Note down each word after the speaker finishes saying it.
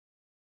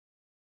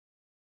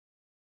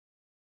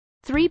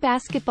3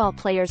 basketball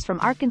players from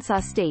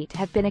Arkansas State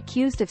have been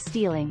accused of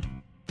stealing.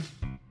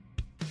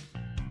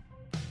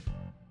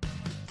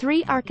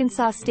 3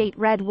 Arkansas State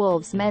Red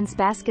Wolves men's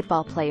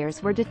basketball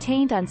players were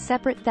detained on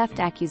separate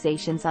theft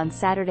accusations on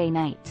Saturday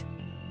night.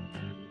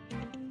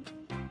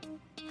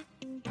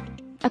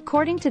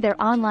 According to their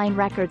online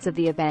records of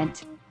the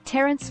event,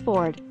 Terrence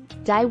Ford,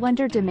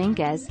 Daiwonder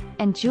Dominguez,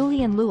 and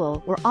Julian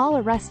Lewell were all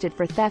arrested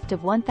for theft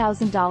of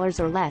 $1,000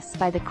 or less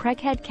by the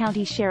Craighead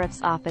County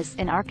Sheriff's Office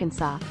in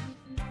Arkansas.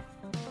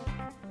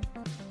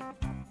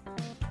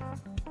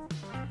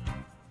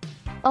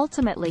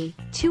 Ultimately,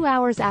 2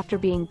 hours after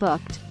being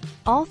booked,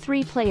 all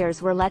 3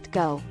 players were let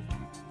go.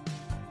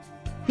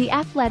 The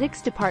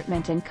athletics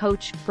department and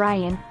coach,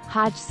 Brian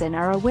Hodgson,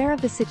 are aware of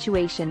the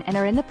situation and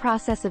are in the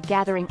process of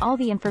gathering all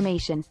the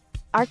information,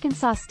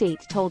 Arkansas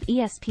State told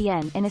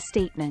ESPN in a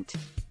statement.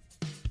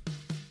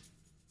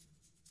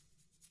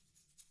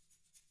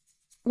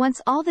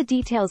 Once all the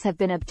details have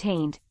been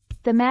obtained,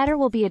 the matter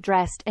will be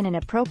addressed in an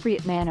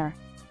appropriate manner.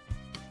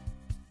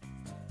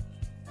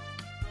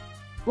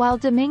 While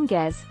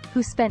Dominguez,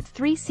 who spent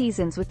 3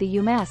 seasons with the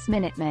UMass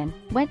Minutemen,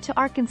 went to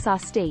Arkansas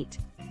State,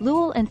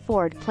 Lewell and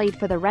Ford played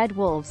for the Red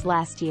Wolves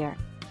last year.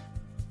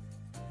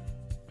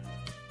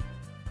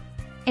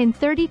 In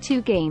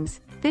 32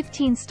 games,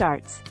 15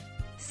 starts,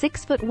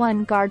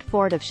 6'1" guard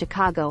Ford of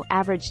Chicago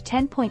averaged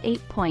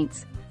 10.8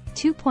 points,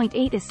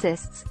 2.8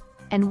 assists,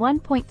 and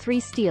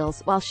 1.3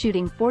 steals while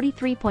shooting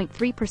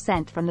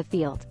 43.3% from the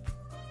field.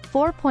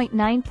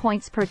 4.9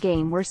 points per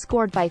game were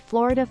scored by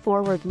Florida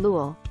forward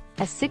Lewell,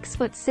 a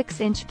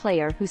 6'6"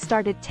 player who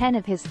started 10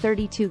 of his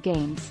 32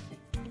 games.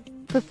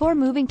 Before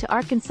moving to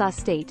Arkansas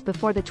State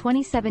before the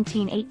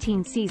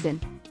 2017-18 season,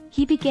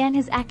 he began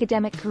his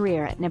academic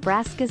career at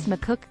Nebraska's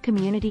McCook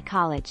Community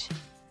College.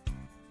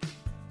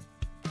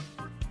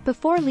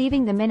 Before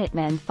leaving the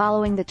Minutemen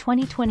following the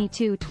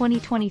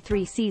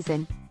 2022-2023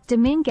 season,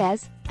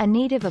 Dominguez, a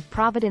native of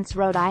Providence,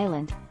 Rhode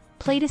Island,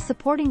 played a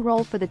supporting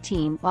role for the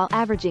team while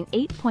averaging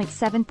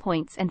 8.7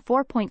 points and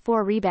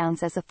 4.4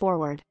 rebounds as a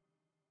forward.